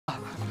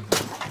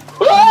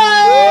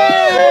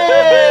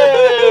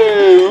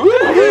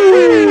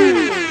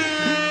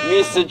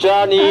to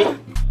Johnny.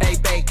 Hey,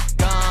 babe,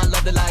 gone,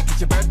 love the like,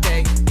 it's your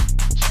birthday.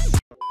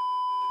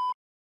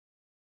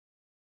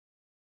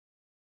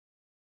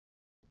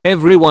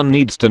 Everyone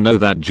needs to know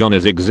that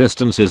Johnny's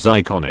existence is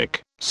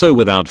iconic. So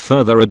without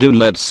further ado,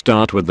 let's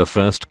start with the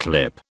first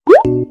clip.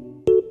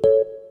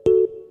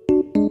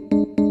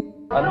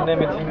 안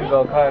내면 지는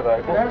거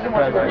가위바위보.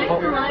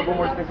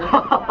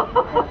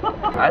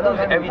 I lose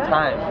every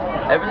time.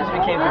 Ever since we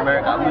came to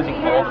America, I'm losing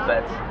all the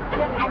bets.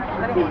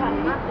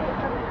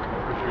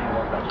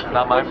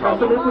 Not my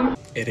problem.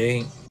 It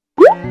ain't.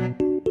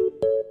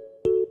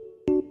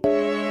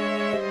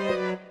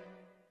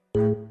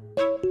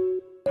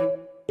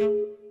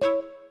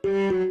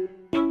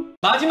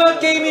 마지막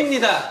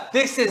게임입니다.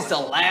 This is the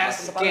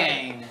last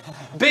game.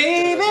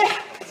 Baby!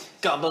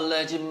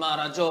 까불내지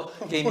말아줘.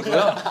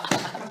 게임이고요.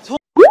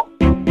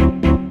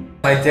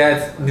 My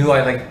dad knew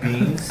I liked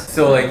beans,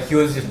 so like he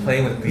was just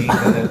playing with beans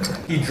and then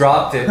he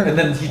dropped it and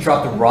then he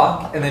dropped a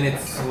rock and then it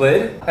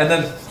slid and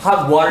then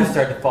hot water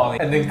started falling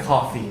and then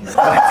coffee.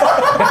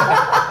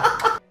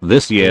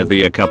 This year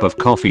the A Cup of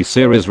Coffee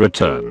series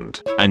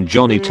returned, and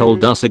Johnny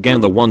told us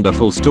again the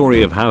wonderful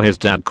story of how his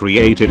dad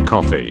created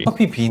coffee.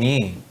 커피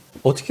빈이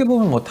어떻게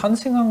보면 뭐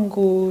탄생한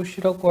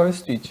곳이라고 할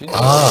수도 있지.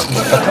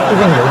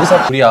 커피빈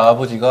여기서 우리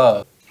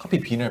아버지가 커피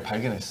빈을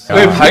발견했어.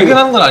 왜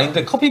발견한 건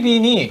아닌데 커피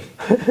빈이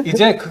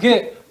이제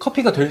그게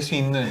커피가 될 수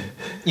있는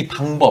이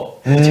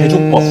방법, 이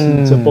제조법.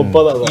 진짜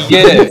뻔뻔하다.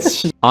 이게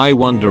I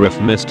wonder if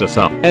Mr.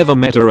 Suh ever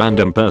met a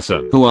random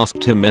person who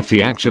asked him if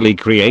he actually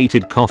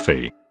created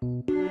coffee.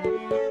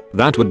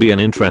 That would be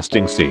an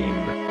interesting scene.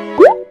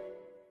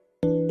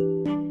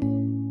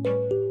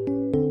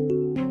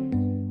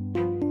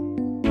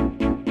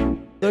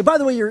 By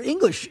the way, your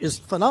English is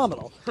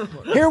phenomenal.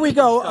 Here we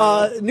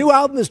go. New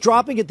album is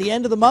dropping at the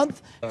end of the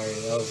month. Sorry,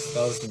 that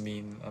was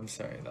mean. I'm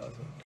sorry, that was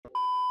mean.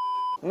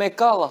 Met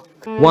Gala.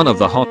 One of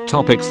the hot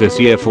topics this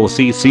year for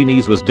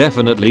CCNEs was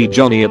definitely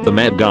Johnny at the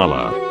Met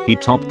Gala. He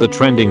topped the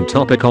trending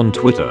topic on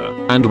Twitter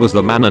and was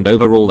the man and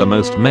overall the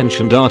most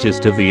mentioned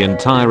artist of the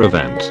entire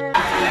event.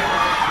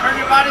 Turn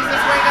your bodies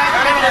this way, guys.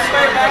 Turn this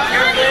way, back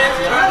here, please.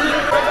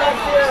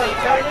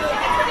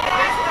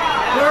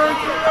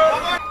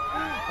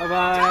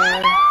 Bye-bye.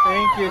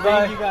 Thank you.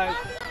 Thank you guys.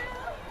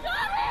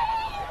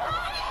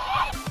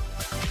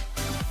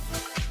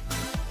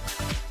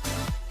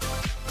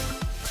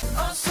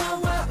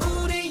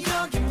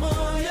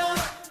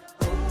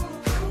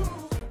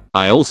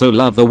 I also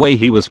love the way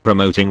he was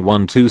promoting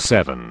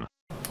 127.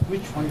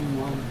 Which one do you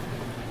want?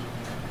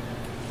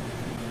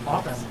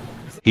 Awesome.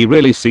 He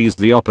really seized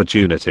the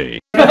opportunity.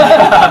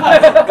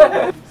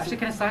 Actually,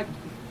 can you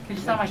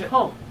start my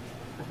show?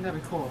 I think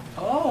that'd be cool.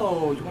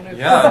 Oh, you want to?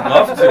 Yeah, I'd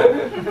love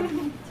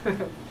to.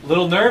 A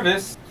little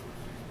nervous.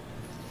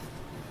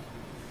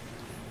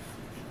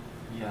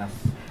 Yes.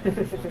 Thank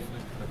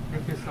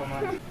you so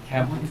much.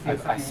 Can't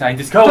believe I signed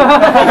this code.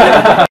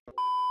 I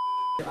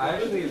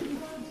actually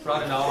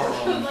brought an hour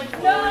home.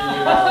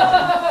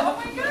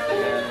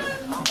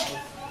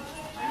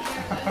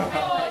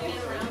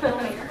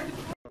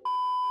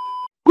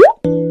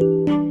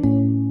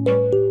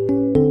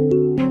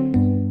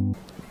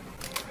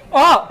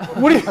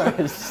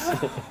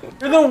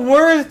 You're the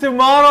worst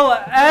model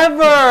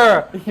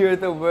ever! You're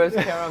the worst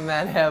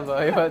cameraman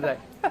ever. You're like...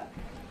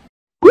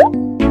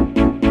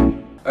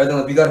 Alright,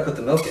 then we gotta put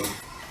the milk in.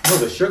 No,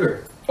 the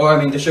sugar. Oh, I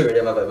mean the sugar.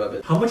 Yeah, my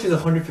bad. How much is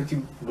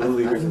 150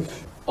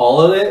 milliliters?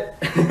 All of it?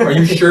 Are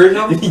you sure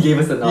now? He gave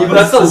us the nod.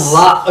 That's a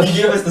lot.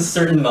 He gave us the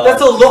certain nod.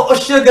 That's a lot of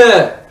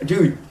sugar!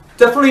 Dude.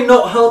 Definitely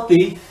not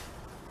healthy.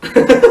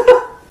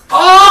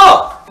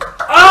 Oh!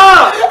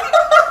 Ah!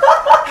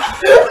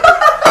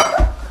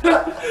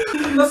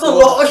 That's a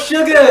lot of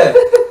sugar!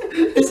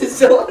 This is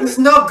so... It's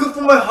not good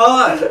for my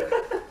heart!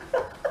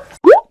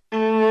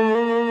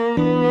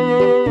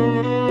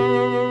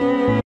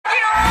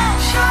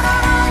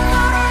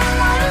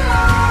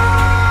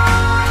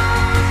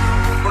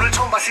 오늘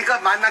처음 봤으니까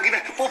만난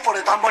김에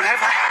뽀뽀라도 한번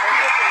해봐.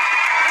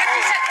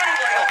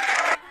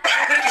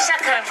 그렇게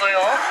시작하는 거예요?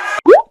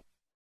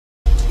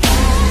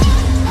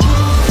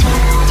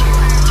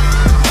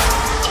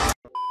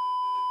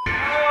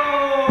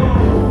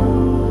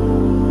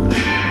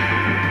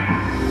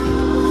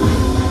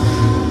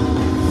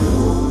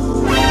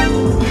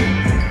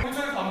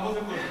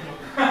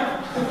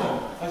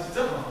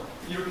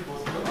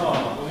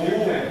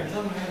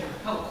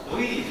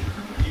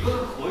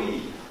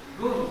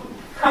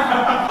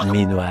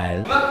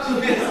 Meanwhile. But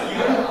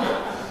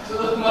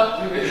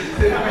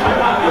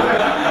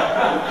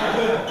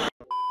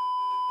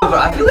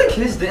I feel like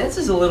his dance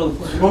is a little...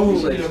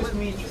 Like, just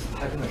me just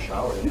having a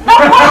shower.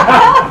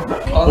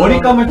 머리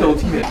감을 때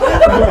어떻게 해?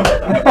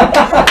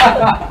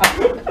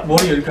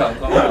 머리 이렇게 안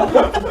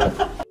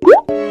감아?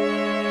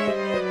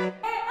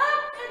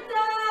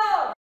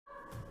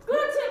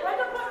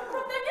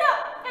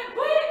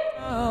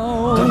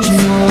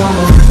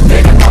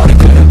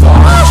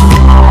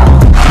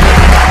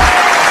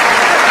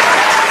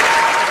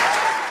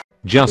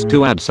 Just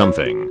to add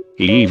something,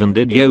 he even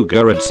did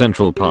yoga at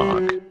Central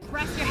Park.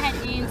 Press your head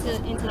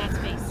into that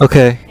space.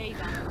 Okay. There you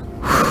go.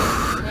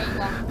 There you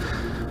go.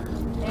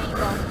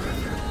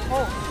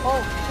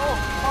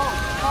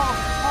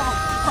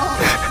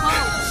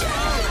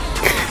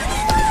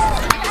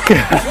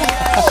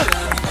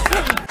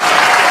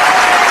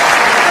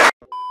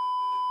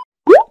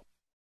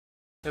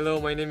 Hello,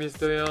 my name is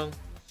Doyoung.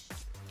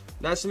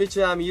 Nice to meet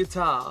you, I'm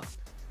Utah.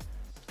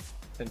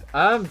 And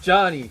I'm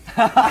Johnny.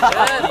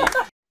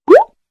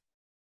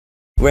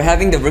 We're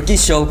having the rookie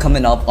show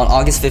coming up on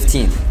August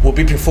 15th. We'll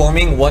be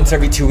performing once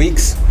every 2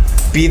 weeks.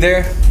 Be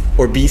there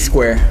or be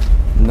square.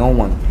 No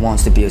one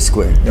wants to be a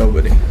square.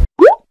 Nobody.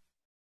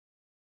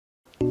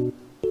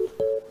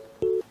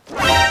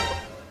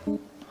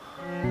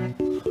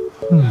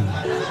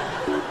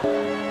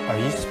 Are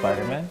you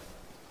Spider-Man?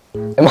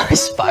 Am I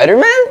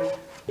Spider-Man?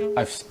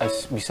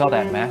 We saw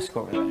that mask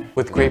over there.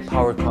 With great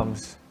power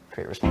comes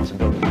great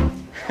responsibility.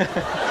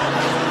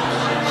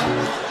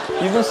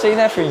 You've been saying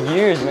that for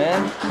years,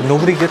 man. But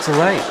nobody gets it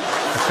right,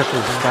 except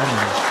for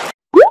Spider-Man.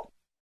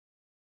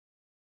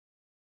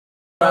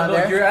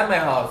 No, you're at my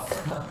house.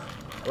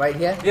 Right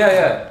here?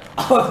 Yeah.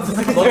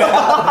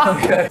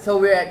 So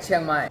we're at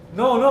Chiang Mai.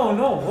 No,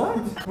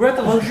 what? We're at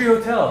the luxury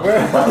hotel.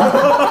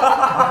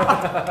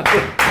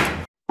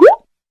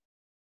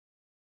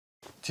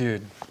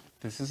 Dude,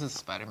 this is a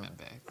Spider-Man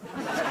bag.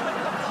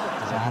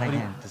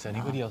 Does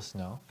anybody else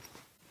know?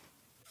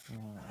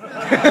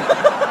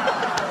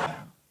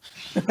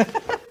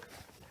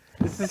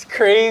 This is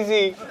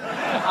crazy.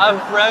 I'm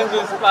friends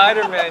with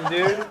Spider-Man,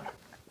 dude.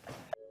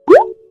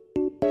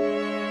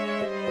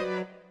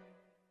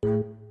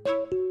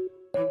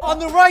 On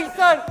the right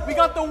side, we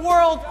got the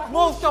world's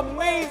most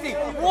amazing,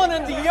 one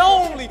and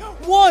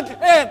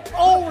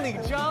only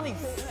Johnny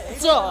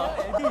Suh.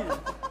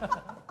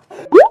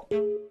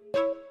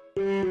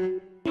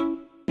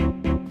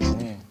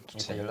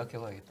 진짜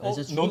연락해봐야겠다.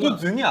 너도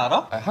능이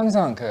알아?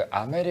 항상 그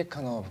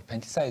아메리카노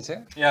벤티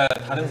사이즈? 야,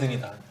 다른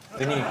능이다.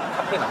 능이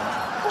카페인 안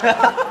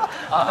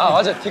마셔.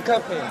 맞아,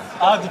 디카페인.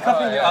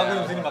 디카페인.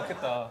 그럼 능이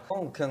맞겠다.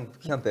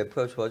 그냥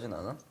베프가 좋아하진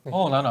않아?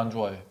 나는 안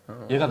좋아해.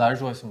 얘가 나를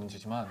좋아했으면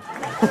문제지만.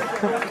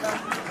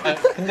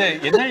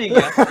 근데 옛날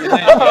얘기야.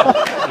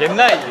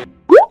 옛날 얘기.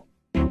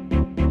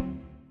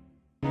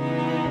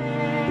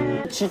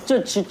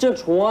 진짜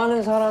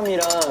좋아하는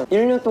사람이랑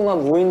 1년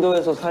동안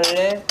무인도에서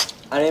살래?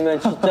 아니면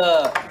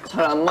진짜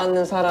잘 안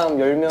맞는 사람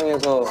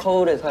 10명에서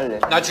서울에 살래?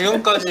 나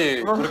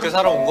지금까지 그렇게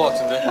살아온 것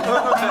같은데.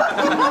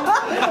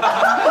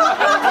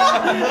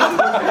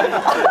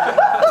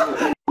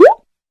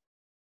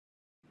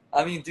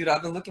 I mean, dude,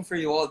 I've been looking for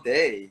you all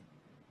day.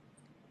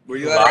 Were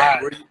you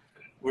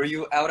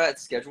out at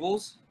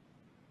schedules?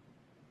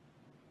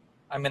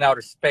 I'm in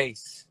outer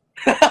space.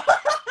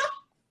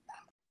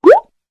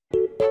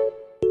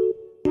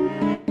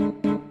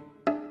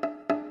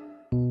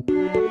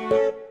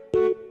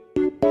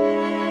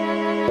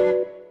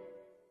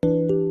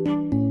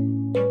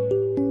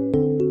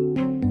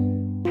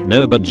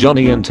 No, but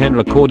Johnny and Ten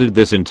recorded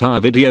this entire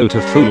video to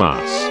fool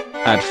us.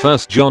 At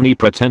first Johnny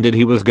pretended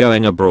he was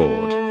going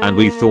abroad, and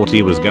we thought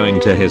he was going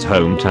to his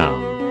hometown.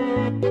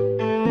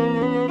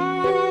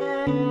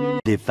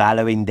 The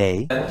following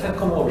day.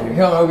 Come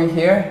over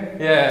here?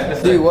 Yeah.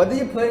 Dude, what do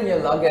you put in your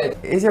luggage?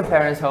 Is your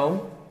parents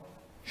home?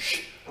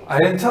 Shh. I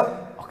didn't tell.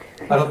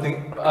 Okay.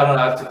 I don't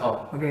have to.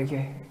 Oh.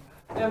 Okay.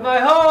 Am I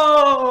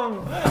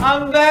home?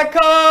 I'm back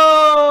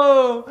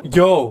home!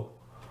 Yo,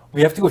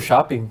 we have to go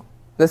shopping.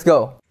 Let's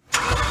go.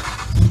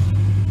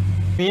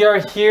 We are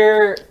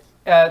here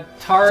at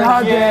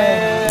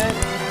Target.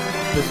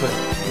 This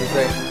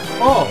way.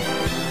 Oh,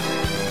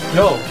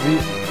 yo, you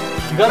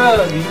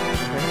gotta.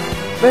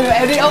 Wait,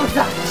 Eddie, oh,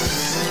 stop!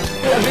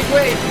 A big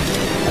wave!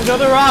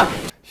 Another rock!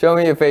 Show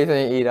me your face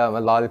when you eat a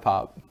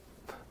lollipop.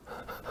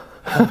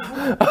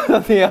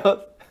 Nothing else.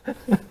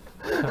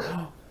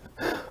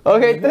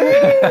 Okay, 3.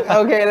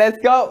 Okay, let's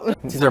go.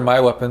 These are my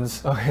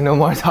weapons. Okay, no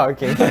more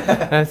talking.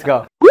 Let's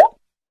go.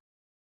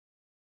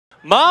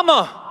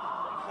 Mama!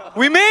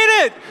 We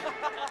made it!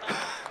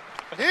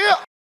 Yeah!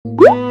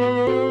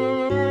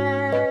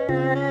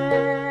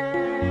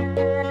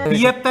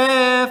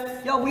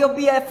 BFF! Yo, we are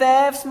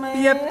BFFs, man.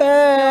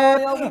 BFF!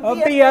 Yo,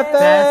 we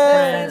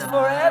BFFs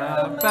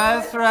forever, man.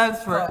 Best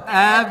friends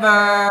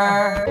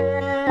forever!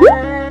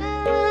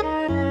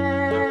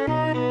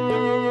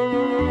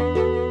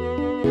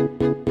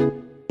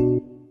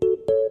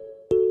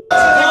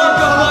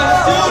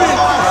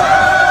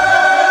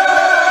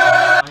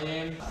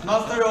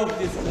 Master of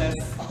this class.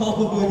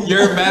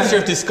 You're master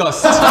of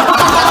disgust.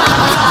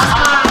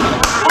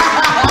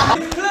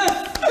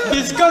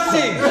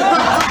 Disgusting!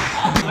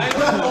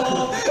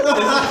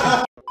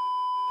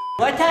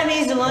 What time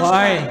is the lunch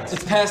Why? time?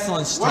 It's past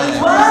lunch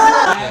time. What?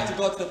 I have to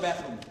go to the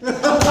bathroom.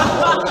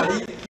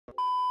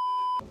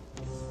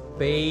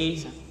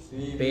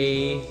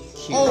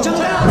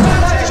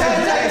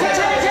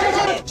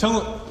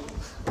 정우.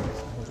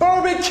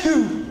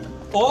 Barbecue.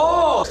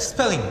 Oh,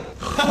 spelling.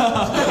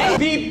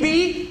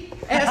 BB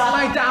as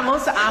my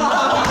diamonds, I'm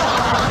on.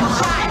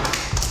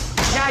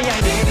 Yeah.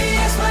 Baby,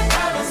 as my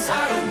diamonds, I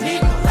don't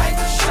need no light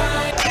to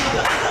shine.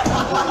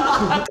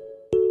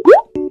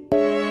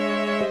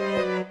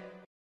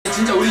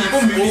 진짜 우리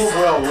이번 뮤비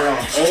뭐야?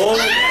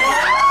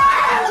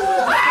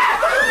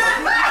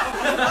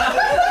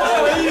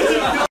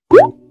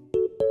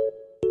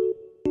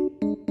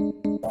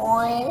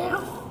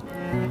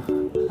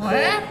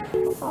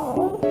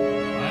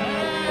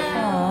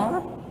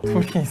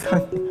 둘이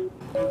이상해.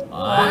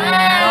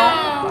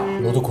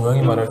 너도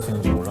고양이 말할 수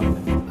있는지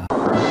몰랐네.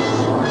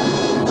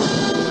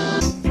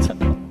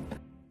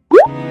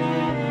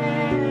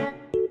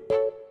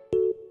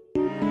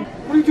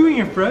 What are you doing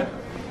here, Fred?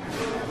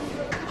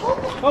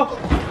 Oh,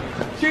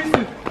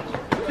 Jason!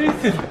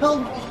 Jason!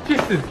 Help!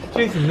 Jason!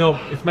 Jason, no,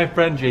 it's my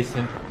friend,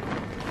 Jason.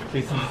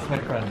 Jason, it's my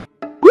friend.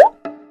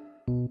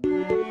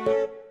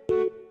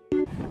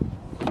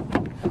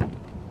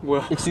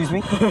 뭐야? Excuse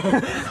me?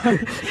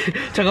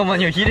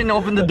 잠깐만요, he didn't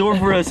open the door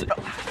for us.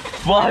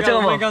 와, Oh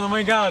잠깐만. my god, oh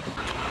my god.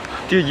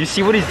 Dude, you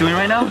see what he's doing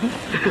right now?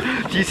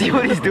 Do you see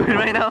what he's doing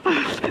right now?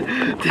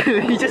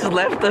 Dude, he just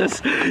left us.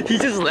 He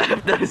just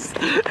left us.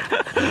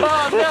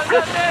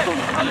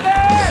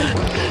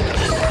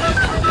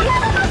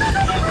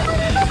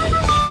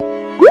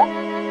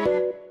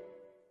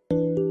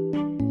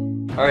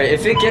 Alright,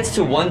 if it gets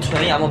to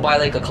 120, I'm gonna buy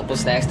like a couple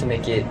snacks to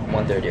make it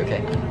 130,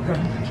 okay?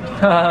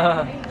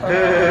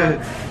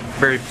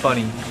 Very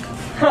funny.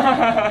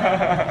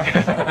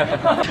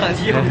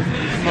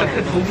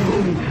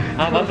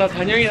 아 맞다,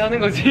 단영이 사는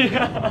거지.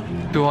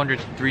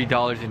 $203.89. You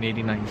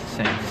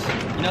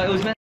know, it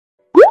was meant.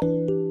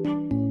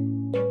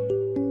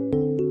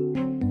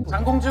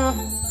 장공주.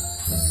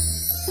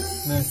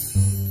 네.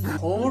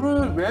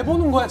 거울을 왜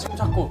보는 거야 지금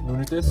자꾸?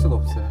 눈을 뗄 수가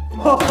없어요.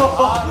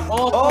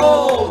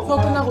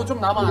 수업 끝나고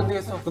좀 나면 안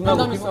되겠어.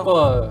 끝나고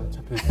피부과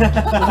잡혀있어.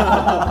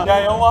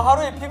 야 영화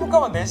하루에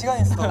피부과만 4시간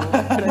있어.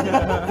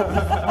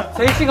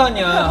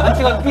 3시간이야.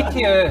 1시간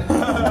PT에.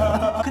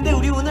 근데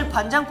우리 오늘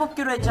반장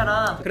뽑기로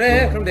했잖아.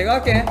 그래 그럼 내가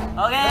할게.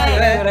 오케이.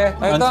 그래.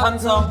 난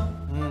찬성.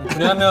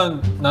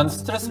 왜냐면 난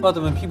스트레스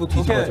받으면 피부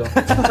뒤집어져.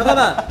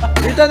 잠깐만.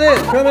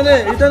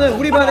 일단은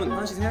우리 반에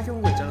하나씩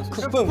생각해본 거 있잖아.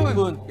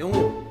 스푼.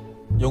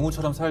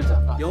 영우처럼 살자.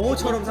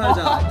 영호처럼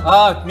살자.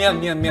 아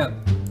미안.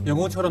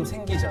 영우처럼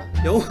생기자.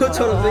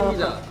 영호처럼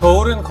생기자.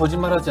 거울은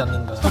거짓말하지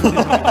않는다.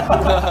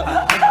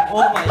 오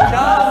마이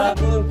갓.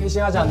 공부는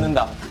배신하지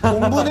않는다.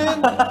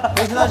 공부는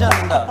배신하지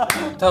않는다.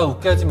 다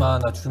웃게 하지 마.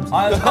 나 주름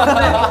생겨. 근데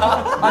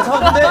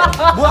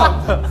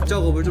뭐야? 국자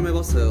겁을 좀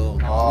해봤어요.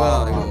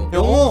 뭐야 이거?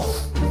 영호.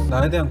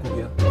 나에 대한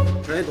곡이야.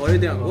 그래 너에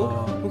대한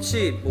곡?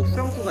 혹시 뭐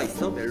후렴구가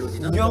있어?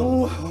 멜로디나?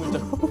 영호.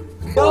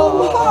 I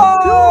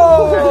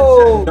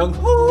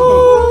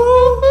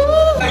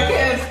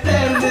can't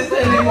stand this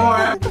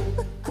anymore.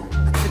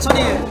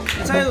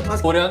 대찬이도 다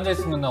오래 앉아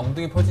있으면 나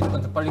엉덩이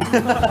퍼지니까 좀 빨리.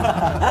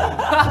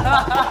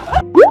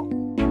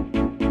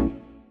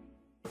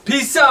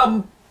 Peace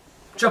out,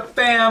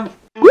 Japan.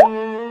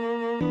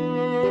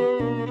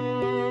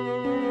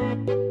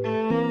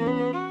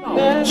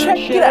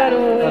 Check it out.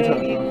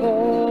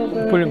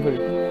 볼륨.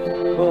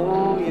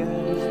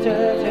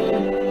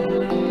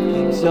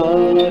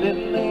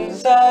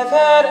 I've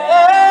had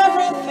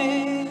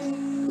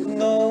everything,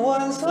 no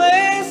one's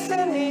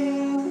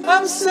listening.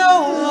 I'm so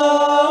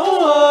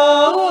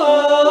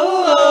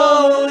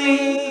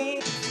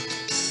lonely.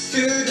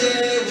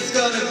 Today was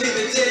gonna be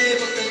the day,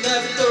 but they'll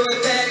never throw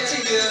it back to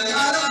you. I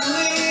don't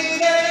believe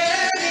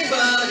that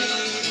anybody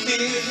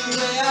feels the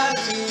way I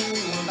do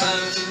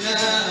about you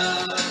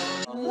now.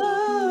 I'm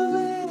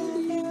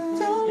loving you.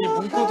 이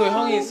문구도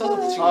형이 써서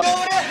붙인 거.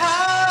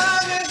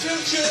 노래하면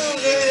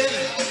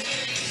춤추는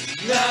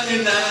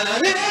나는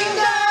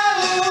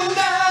아름다운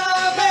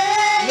나비.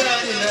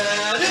 나는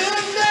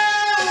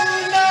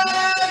아름다운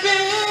나비.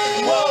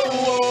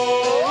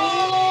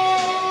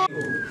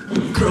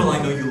 Girl, I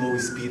know you'll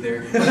always be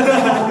there.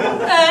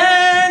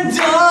 And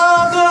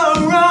on the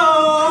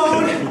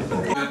road.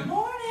 Good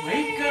morning.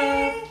 Wake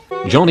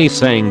up. Johnny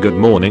saying good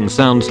morning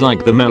sounds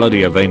like the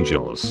melody of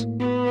angels.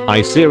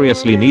 I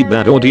seriously need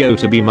that audio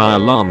to be my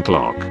alarm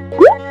clock.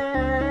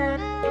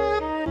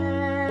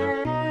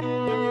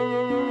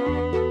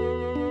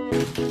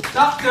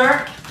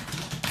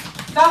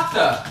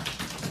 Doctor.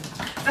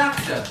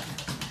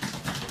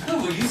 Who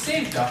will you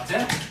save,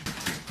 Doctor?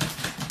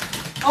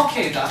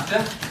 Okay,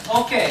 Doctor.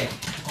 Okay.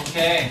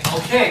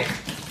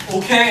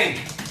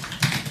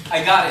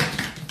 I got it.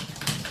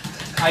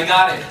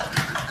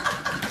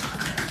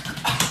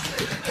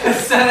 I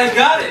said I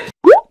got it.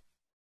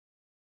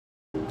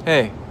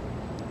 Hey,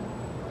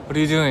 what are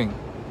you doing?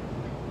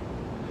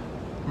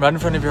 I'm right in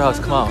front of your house.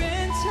 Come on.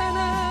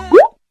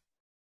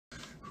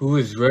 Who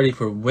is ready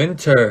for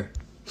winter?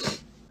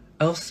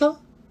 Elsa?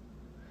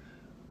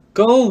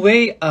 Go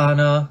away,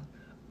 Anna.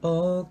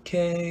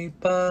 Okay,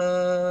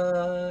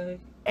 bye.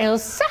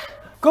 Elsa?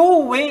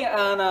 Go away,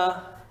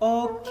 Anna.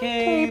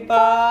 Okay,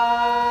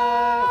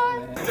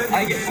 bye.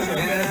 I get it.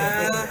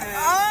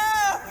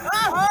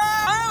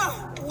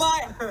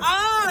 My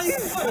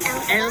eyes.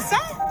 Elsa?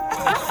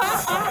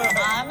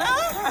 Anna?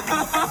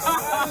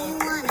 You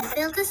wanna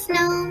build a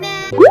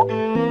snowman?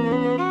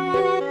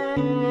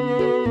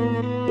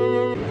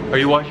 Are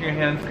you washing your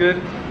hands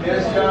good?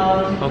 Yes,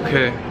 John.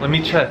 Okay, let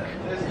me check.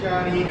 Yes,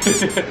 Johnny.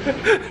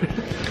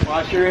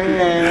 Wash your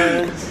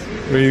hands.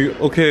 Are you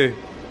okay?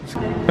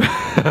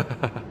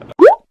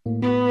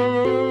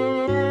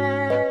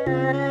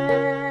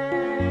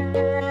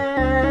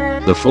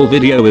 The full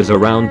video is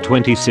around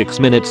 26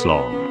 minutes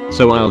long,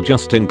 so I'll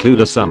just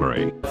include a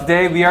summary.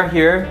 Today we are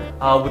here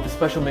with a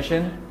special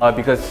mission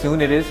because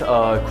soon it is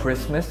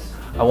Christmas.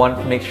 I wanted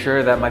to make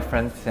sure that my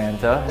friend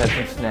Santa has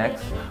some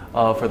snacks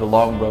for the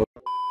long road.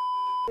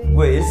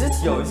 Wait, is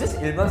this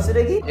일반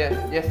쓰레기?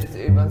 Yes, it's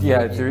일반 쓰레기.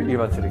 Yeah, it's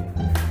일반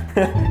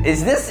쓰레기.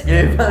 Is this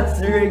일반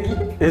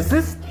쓰레기? Is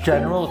this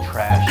general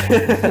trash?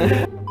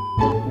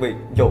 Wait,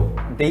 yo,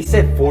 they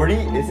said 40?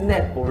 Isn't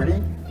that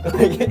 40?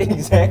 Like,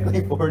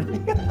 exactly 40?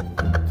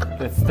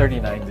 That's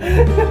 39,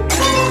 dude.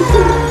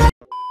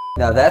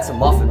 Now that's a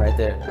muffin right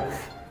there.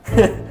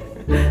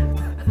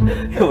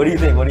 What do you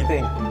think? What do you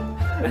think?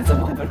 That's a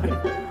muffin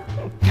right there.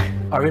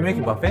 Are we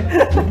making muffin?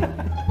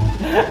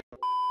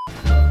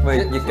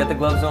 Wait, you got the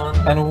gloves on?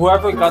 And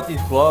whoever got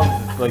these gloves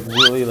is like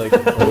really like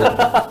it's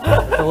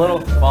a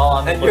little small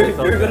on the And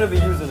you're gonna be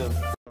using them.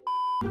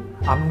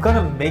 I'm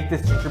gonna make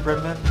this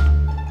gingerbread man.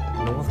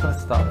 No one's gonna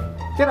stop me.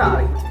 Get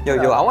out of here.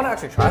 Yo, I wanna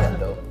actually try that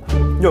though.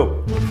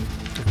 Yo!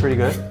 It's pretty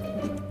good.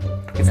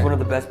 It's one of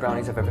the best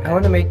brownies I've ever had. I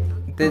want to make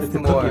this It's a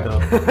more. cookie though.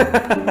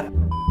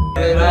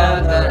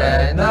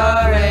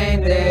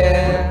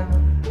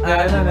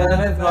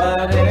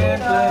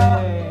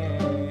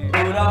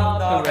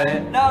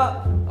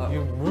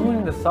 You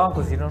ruined the song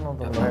because you don't know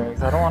the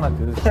lyrics. I don't want to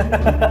do this.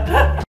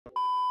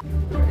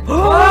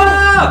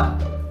 Ah!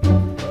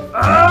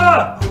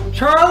 Ah!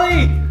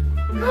 Charlie!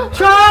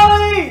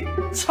 Charlie!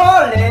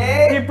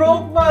 Charlie! He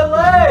broke my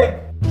leg!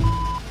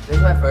 This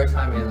is my first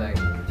time in like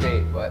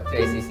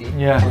JCC.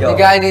 Yeah. I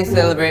think I need to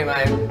celebrate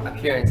my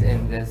appearance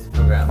in this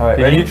program. Alright,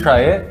 ready to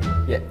try it?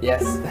 Yeah,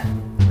 yes.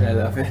 I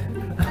love it.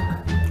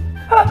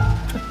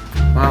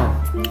 Wow.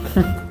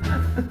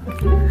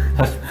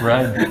 That's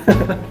bread.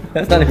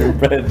 That's not even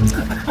bread.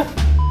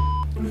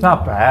 It's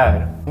not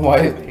bad.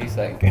 What does it taste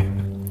like?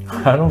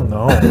 I don't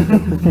know.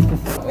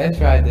 Let's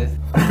try this.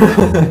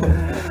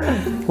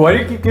 Why do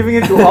you keep giving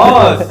it to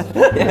us?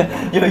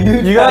 Yo,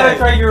 You gotta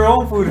try your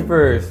own food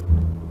first.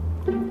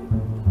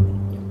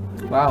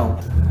 Wow.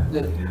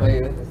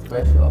 Wait, this is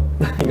special.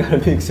 You gotta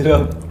mix it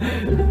up.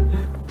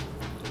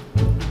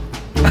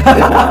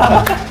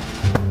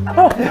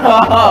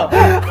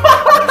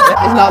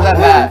 It's not that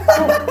bad.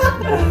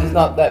 It's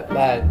not that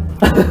bad.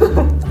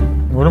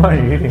 What am I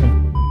eating?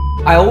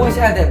 I always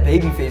had that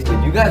baby face,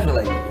 but you guys were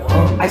like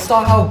young. I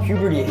saw how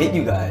puberty hit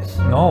you guys.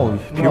 No,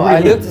 No, I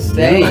look the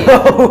same.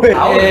 I was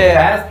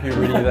past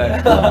puberty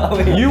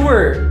then. You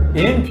were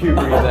in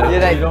puberty then.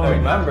 Yeah, You don't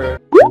remember.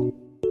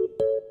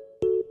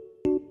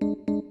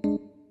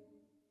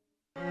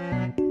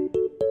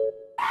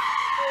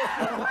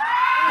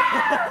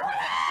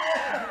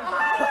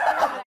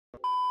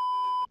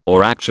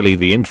 Or actually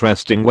the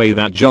interesting way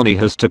that Johnny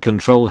has to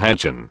control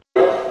Hedgen.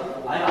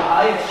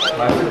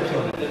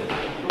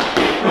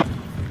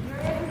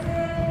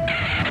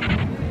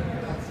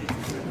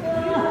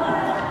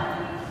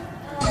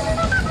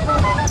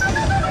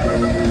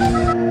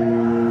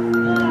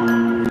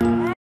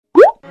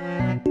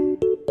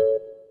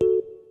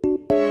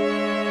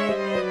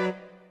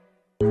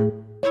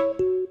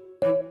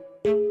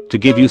 To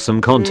give you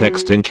some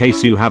context in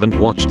case you haven't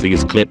watched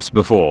these clips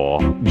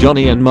before,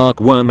 Johnny and Mark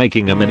were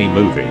making a mini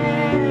movie.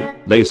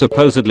 They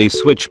supposedly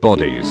switch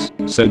bodies,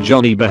 so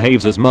Johnny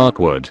behaves as Mark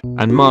would,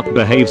 and Mark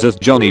behaves as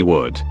Johnny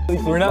would.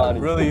 We're not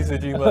really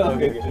switching, but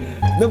okay.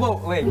 No,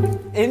 but wait.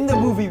 In the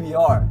movie, we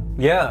are.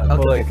 Yeah,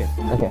 but like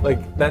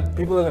that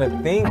people are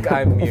gonna think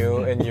I'm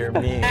you and you're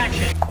me.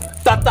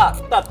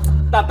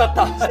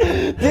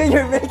 Dude,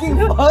 you're making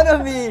fun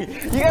of me.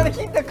 You gotta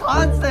keep the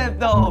concept,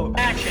 though.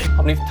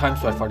 How many times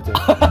do I fart it?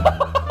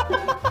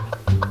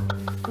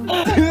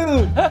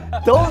 Dude,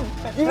 don't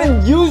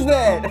even use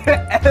that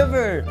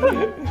ever.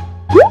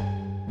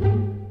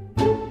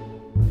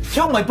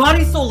 Yo, my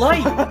body's so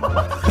light.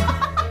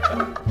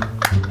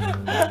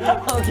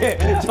 Okay,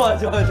 좋아.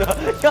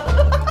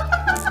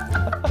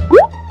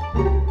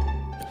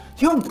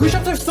 Yo,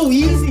 push-ups are so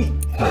easy.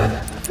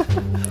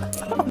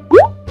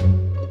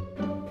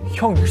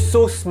 Yo, you're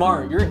so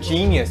smart. You're a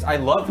genius. I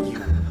love you.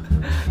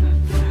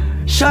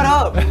 Shut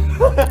up.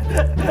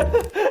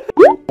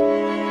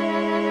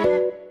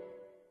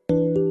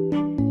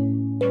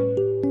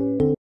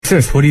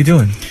 Sis, what are you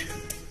doing?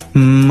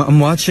 I'm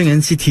watching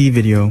NCT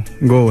video.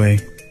 Go away.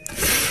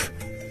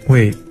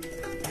 Wait,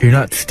 you're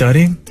not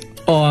studying?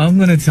 Oh, I'm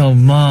gonna tell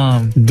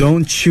mom.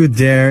 Don't you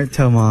dare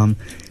tell mom.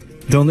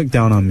 Don't look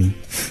down on me.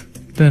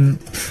 Then,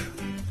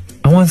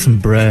 I want some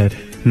bread.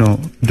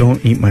 No,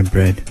 don't eat my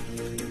bread.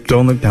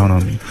 Don't look down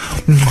on me.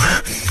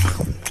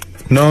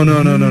 No.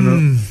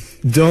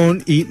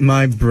 Don't eat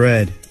my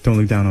bread. Don't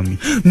look down on me.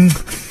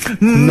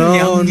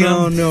 No.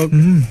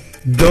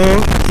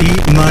 Don't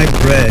eat my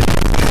bread.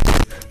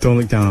 Don't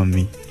look down on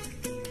me.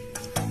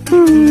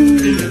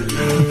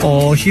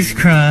 Oh, she's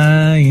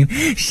crying.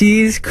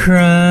 She's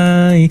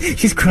crying.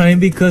 She's crying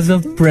because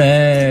of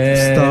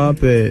bread.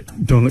 Stop it.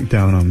 Don't look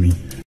down on me.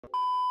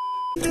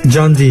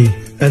 John D,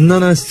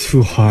 Nana's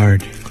too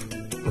hard.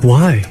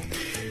 Why?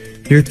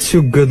 You're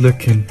too good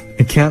looking.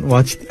 I can't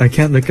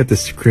look at the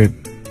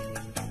script.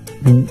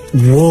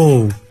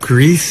 Whoa,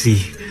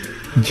 greasy.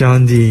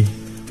 John D,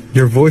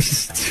 your voice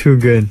is too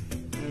good.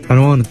 I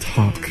don't want to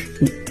talk.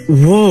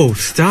 Whoa,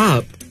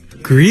 stop.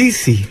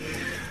 Greasy.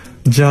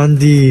 John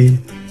D,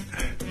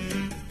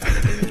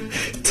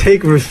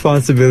 take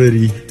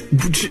responsibility.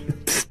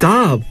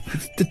 Stop.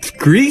 It's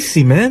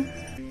greasy, man.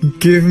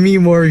 Give me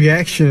more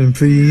reaction,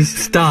 please.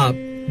 Stop.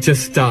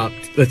 Just stop.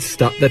 Let's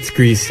stop. That's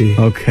greasy.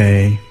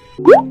 Okay.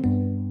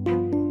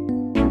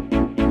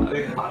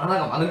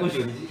 바나나가 많은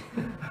곳이 어디지?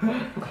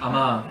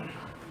 아마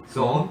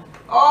존?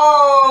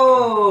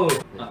 오!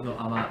 너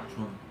아마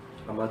존.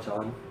 아마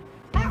존.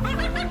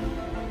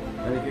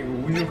 아니 그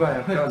우유가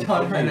약간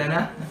존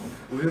바나나?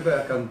 우유가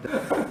약간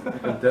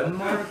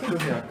덴마크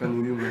쪽에 약간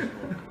우유 맛.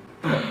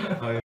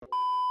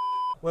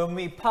 When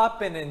we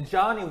poppin' and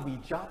Johnny we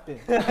droppin'.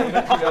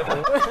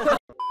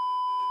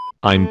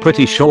 I'm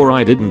pretty sure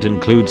I didn't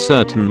include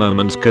certain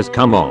moments cause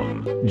come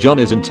on,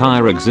 Johnny's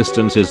entire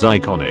existence is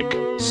iconic,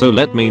 so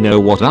let me know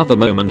what other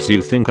moments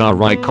you think are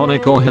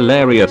iconic or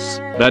hilarious.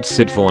 That's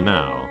it for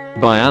now,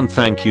 bye and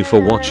thank you for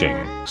watching.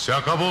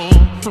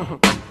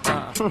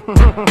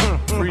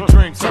 Free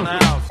drinks in the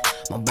house.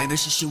 My baby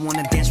says she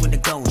wanna dance with the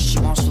ghost. She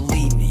wants to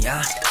leave me,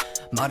 yeah.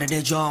 말을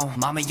해줘,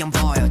 맘에 안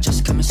보여.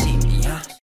 Just come and see me, yeah.